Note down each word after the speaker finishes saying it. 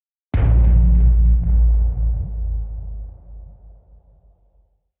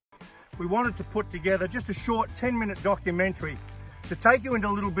we wanted to put together just a short 10-minute documentary to take you into a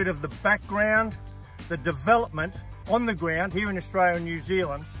little bit of the background, the development on the ground here in Australia and New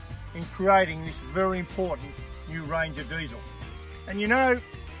Zealand in creating this very important new Ranger diesel. And you know,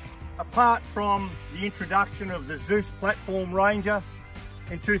 apart from the introduction of the Zeus platform Ranger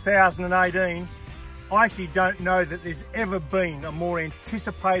in 2018, I actually don't know that there's ever been a more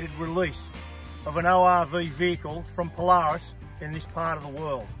anticipated release of an ORV vehicle from Polaris in this part of the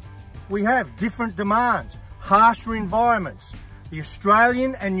world. We have different demands, harsher environments. The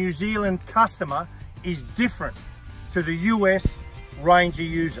Australian and New Zealand customer is different to the US Ranger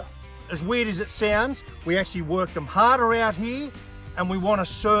user. As weird as it sounds, we actually work them harder out here and we want to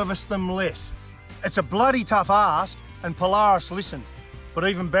service them less. It's a bloody tough ask and Polaris listened, but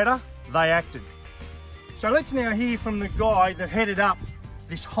even better, they acted. So let's now hear from the guy that headed up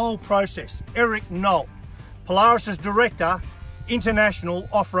this whole process, Eric Knoll, Polaris's Director, International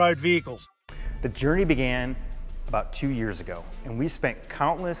Off-Road Vehicles. The journey began about 2 years ago, and we spent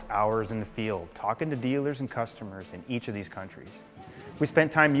countless hours in the field talking to dealers and customers in each of these countries. We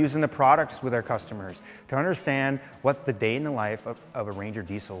spent time using the products with our customers to understand what the day in the life of a Ranger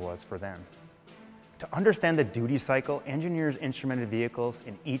diesel was for them. To understand the duty cycle, engineers instrumented vehicles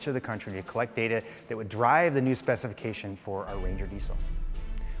in each of the countries to collect data that would drive the new specification for our Ranger diesel.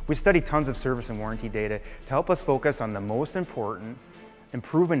 We studied tons of service and warranty data to help us focus on the most important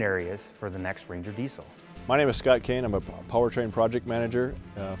improvement areas for the next Ranger diesel. My name is Scott Kane. I'm a Powertrain project manager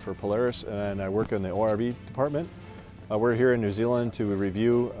for Polaris, and I work in the ORV department. We're here in New Zealand to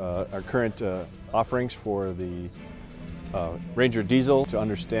review our current offerings for the Ranger diesel, to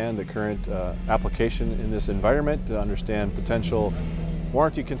understand the current application in this environment, to understand potential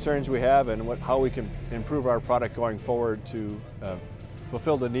warranty concerns we have, and how we can improve our product going forward to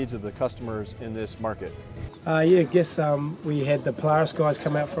fulfill the needs of the customers in this market. Yeah, I guess we had the Polaris guys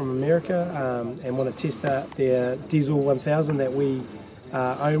come out from America and want to test out their Diesel 1000 that we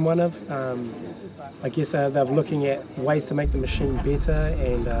own one of. I guess they're looking at ways to make the machine better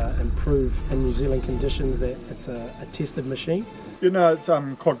and improve in New Zealand conditions, that it's a tested machine. You know, it's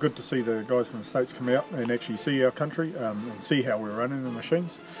quite good to see the guys from the States come out and actually see our country and see how we're running the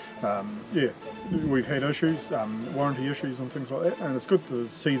machines. Yeah, we've had issues, warranty issues and things like that, and it's good to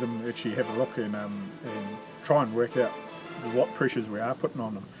see them actually have a look and try and work out what pressures we are putting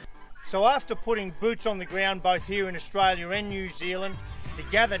on them. So after putting boots on the ground both here in Australia and New Zealand to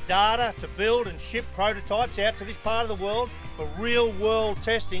gather data, to build and ship prototypes out to this part of the world for real world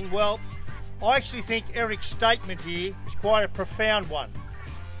testing, well, I actually think Eric's statement here is quite a profound one.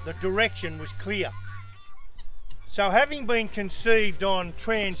 The direction was clear. So having been conceived on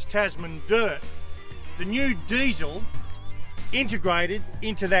trans-Tasman dirt, the new diesel integrated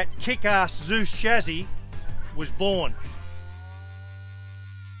into that kick-ass Zeus chassis was born.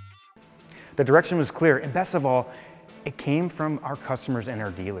 The direction was clear, and best of all, it came from our customers and our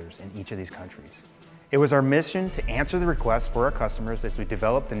dealers in each of these countries. It was our mission to answer the requests for our customers as we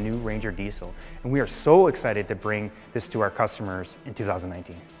developed the new Ranger diesel, and we are so excited to bring this to our customers in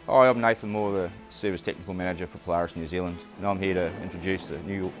 2019. Hi, I'm Nathan Moore, the Service Technical Manager for Polaris New Zealand, and I'm here to introduce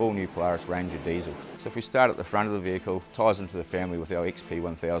the all-new Polaris Ranger diesel. So if we start at the front of the vehicle, ties into the family with our XP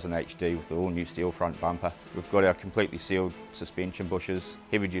 1000 HD with the all-new steel front bumper. We've got our completely sealed suspension bushes,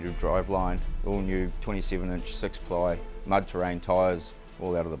 heavy-duty driveline, all-new 27-inch 6-ply mud terrain tyres,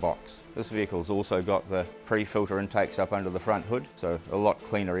 all out of the box. This vehicle's also got the pre-filter intakes up under the front hood, so a lot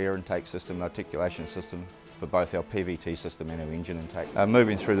cleaner air intake system, articulation system for both our PVT system and our engine intake.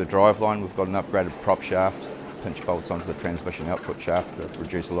 Moving through the driveline, we've got an upgraded prop shaft, pinch bolts onto the transmission output shaft to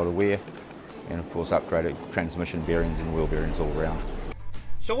reduce a lot of wear, and of course upgraded transmission bearings and wheel bearings all around.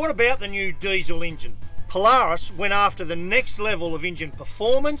 So what about the new diesel engine? Polaris went after the next level of engine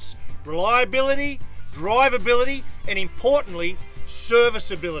performance, reliability, drivability, and importantly,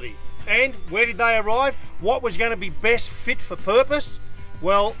 serviceability. And where did they arrive? What was going to be best fit for purpose?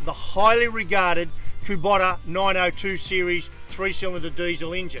 Well, the highly regarded Kubota 902 series 3-cylinder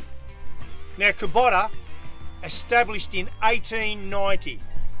diesel engine. Now Kubota, established in 1890,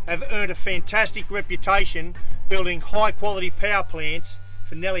 have earned a fantastic reputation building high quality power plants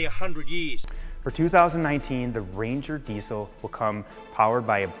for nearly 100 years. For 2019, the Ranger diesel will come powered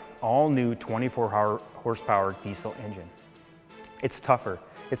by an all-new 24 horsepower diesel engine. It's tougher,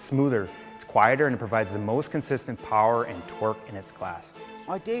 it's smoother, it's quieter, and it provides the most consistent power and torque in its class.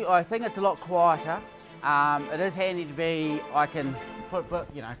 I think it's a lot quieter. It is handy to be, I can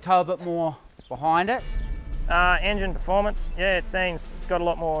tow a bit more behind it. Engine performance, yeah, it seems it's got a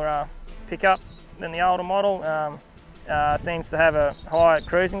lot more pickup than the older model. Seems to have a higher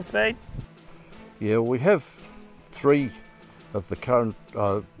cruising speed. Yeah, we have three of the current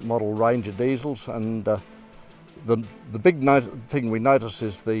model Ranger diesels, and the big thing we notice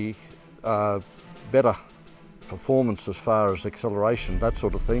is the better performance as far as acceleration, that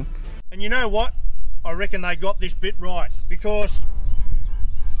sort of thing. And you know what? I reckon they got this bit right, because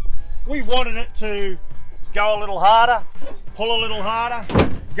we wanted it to go a little harder, pull a little harder,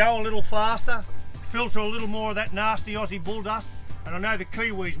 go a little faster, filter a little more of that nasty Aussie bull dust. And I know the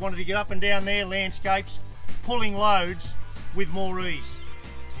Kiwis wanted to get up and down their landscapes, pulling loads with more ease.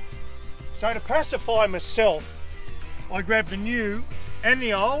 So to pacify myself, I grabbed the new and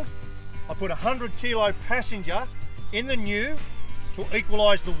the old. I put a 100 kilo passenger in the new to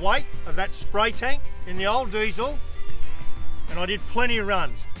equalise the weight of that spray tank in the old diesel, and I did plenty of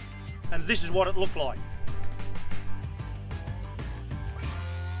runs, and this is what it looked like.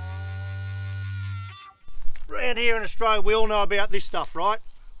 Around here in Australia we all know about this stuff, right?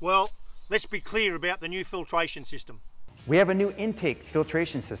 Well, let's be clear about the new filtration system. We have a new intake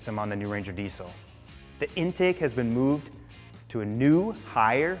filtration system on the new Ranger diesel. The intake has been moved to a new,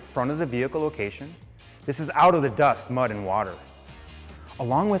 higher front of the vehicle location. This is out of the dust, mud, and water.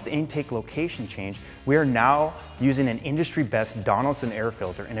 Along with the intake location change, we are now using an industry-best Donaldson air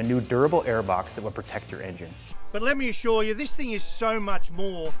filter and a new durable air box that will protect your engine. But let me assure you, this thing is so much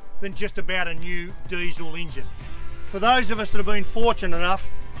more than just about a new diesel engine. For those of us that have been fortunate enough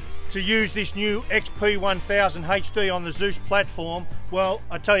to use this new XP1000 HD on the Zeus platform, well,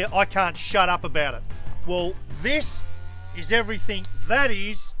 I tell you, I can't shut up about it. Well, this is everything that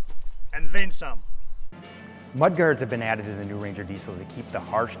is, and then some. Mudguards have been added to the new Ranger diesel to keep the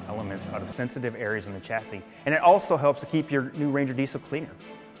harsh elements out of sensitive areas in the chassis, and it also helps to keep your new Ranger diesel cleaner.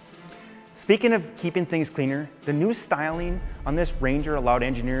 Speaking of keeping things cleaner, the new styling on this Ranger allowed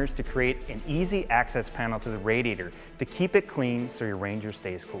engineers to create an easy access panel to the radiator to keep it clean so your Ranger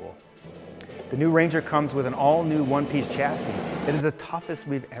stays cool. The new Ranger comes with an all-new one-piece chassis that is the toughest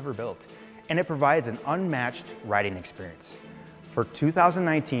we've ever built, and it provides an unmatched riding experience. For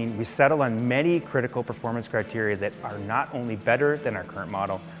 2019, we settled on many critical performance criteria that are not only better than our current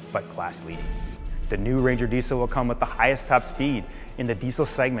model, but class-leading. The new Ranger diesel will come with the highest top speed in the diesel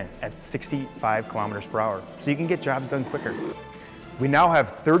segment at 65 kilometers per hour, so you can get jobs done quicker. We now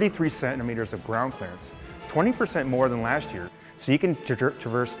have 33 centimeters of ground clearance, 20% more than last year, so you can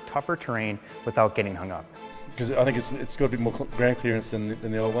traverse tougher terrain without getting hung up. Because I think it's got a bit more ground clearance than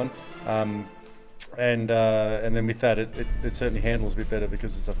the old one. And then with that, it certainly handles a bit better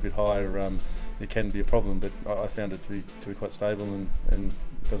because it's up a bit higher. It can be a problem, but I found it to be quite stable and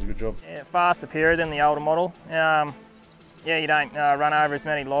does a good job. Yeah, far superior than the older model. Yeah, you don't run over as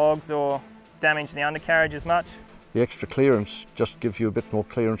many logs or damage the undercarriage as much. The extra clearance just gives you a bit more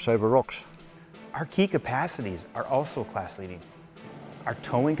clearance over rocks. Our key capacities are also class leading. Our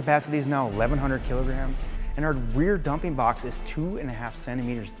towing capacity is now 1,100 kilograms, and our rear dumping box is 2.5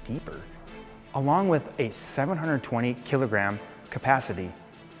 centimeters deeper, along with a 720 kilogram capacity.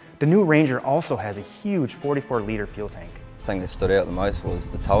 The new Ranger also has a huge 44-liter fuel tank. The thing that stood out the most was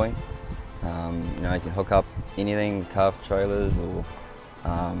the towing. You know, you can hook up anything, calf trailers or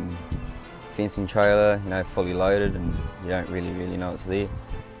fencing trailer, you know, fully loaded, and you don't really know it's there.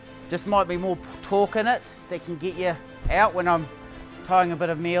 Just might be more torque in it that can get you out when I'm towing a bit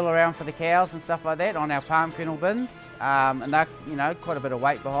of meal around for the cows and stuff like that on our palm kennel bins, and that, you know, quite a bit of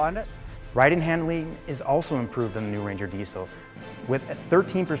weight behind it. Ride and handling is also improved on the new Ranger diesel with a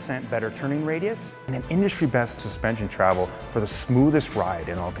 13% better turning radius and an industry-best suspension travel for the smoothest ride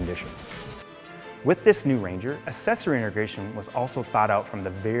in all conditions. With this new Ranger, accessory integration was also thought out from the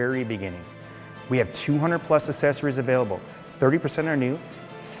very beginning. We have 200 plus accessories available, 30% are new,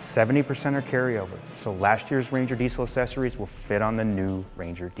 70% are carryover, so last year's Ranger diesel accessories will fit on the new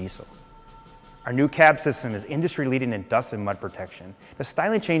Ranger diesel. Our new cab system is industry-leading in dust and mud protection. The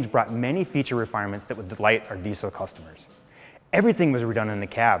styling change brought many feature refinements that would delight our diesel customers. Everything was redone in the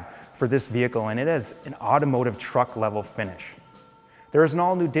cab for this vehicle, and it has an automotive truck-level finish. There is an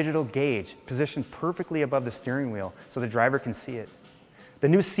all-new digital gauge positioned perfectly above the steering wheel so the driver can see it. The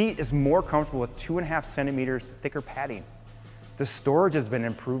new seat is more comfortable with 2.5 centimeters thicker padding. The storage has been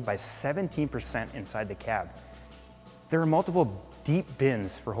improved by 17% inside the cab. There are multiple deep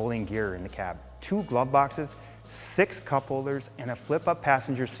bins for holding gear in the cab, 2 glove boxes, 6 cup holders, and a flip-up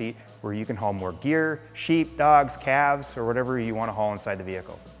passenger seat where you can haul more gear, sheep, dogs, calves, or whatever you want to haul inside the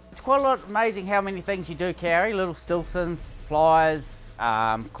vehicle. It's quite a lot amazing how many things you do carry, little Stilsons, pliers,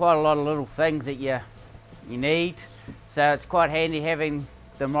 quite a lot of little things that you need. So it's quite handy having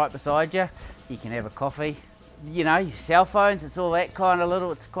them right beside you. You can have a coffee. You know, your cell phones, it's all that kind of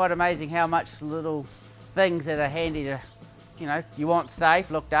little, it's quite amazing how much little things that are handy to, you know, you want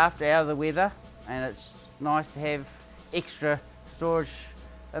safe, looked after, out of the weather, and it's nice to have extra storage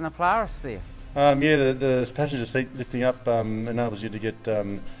in the Polaris there. Yeah, the passenger seat lifting up enables you to get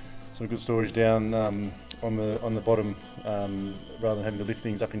some good storage down on the bottom, rather than having to lift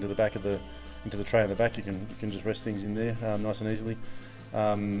things up into the back of into the tray in the back. You can just rest things in there nice and easily.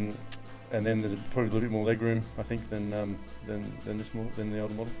 And then there's probably a little bit more leg room, I think, than the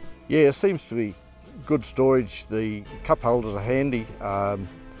older model. Yeah, it seems to be good storage. The cup holders are handy,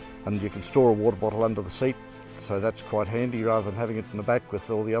 and you can store a water bottle under the seat, so that's quite handy rather than having it in the back with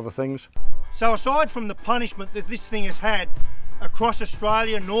all the other things. So aside from the punishment that this thing has had across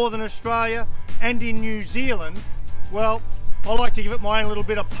Australia, Northern Australia and in New Zealand, well, I like to give it my own little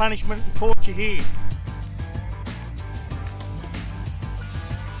bit of punishment and torture here.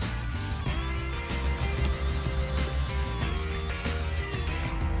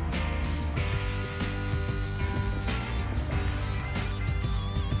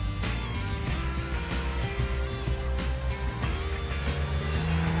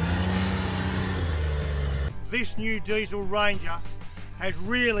 This new diesel Ranger has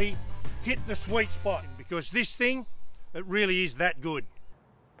really hit the sweet spot, because this thing, it really is that good.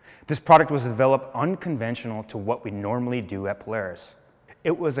 This product was developed unconventional to what we normally do at Polaris.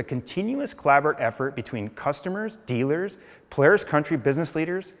 It was a continuous collaborative effort between customers, dealers, Polaris country business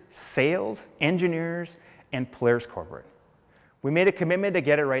leaders, sales, engineers, and Polaris corporate. We made a commitment to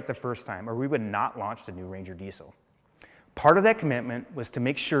get it right the first time, or we would not launch the new Ranger diesel. Part of that commitment was to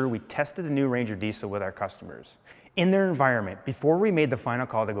make sure we tested the new Ranger diesel with our customers in their environment before we made the final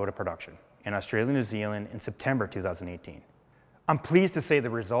call to go to production in Australia and New Zealand in September 2018. I'm pleased to say the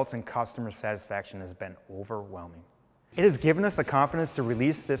results and customer satisfaction has been overwhelming. It has given us the confidence to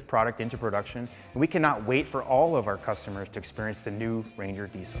release this product into production, and we cannot wait for all of our customers to experience the new Ranger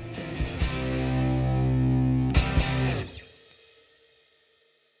diesel.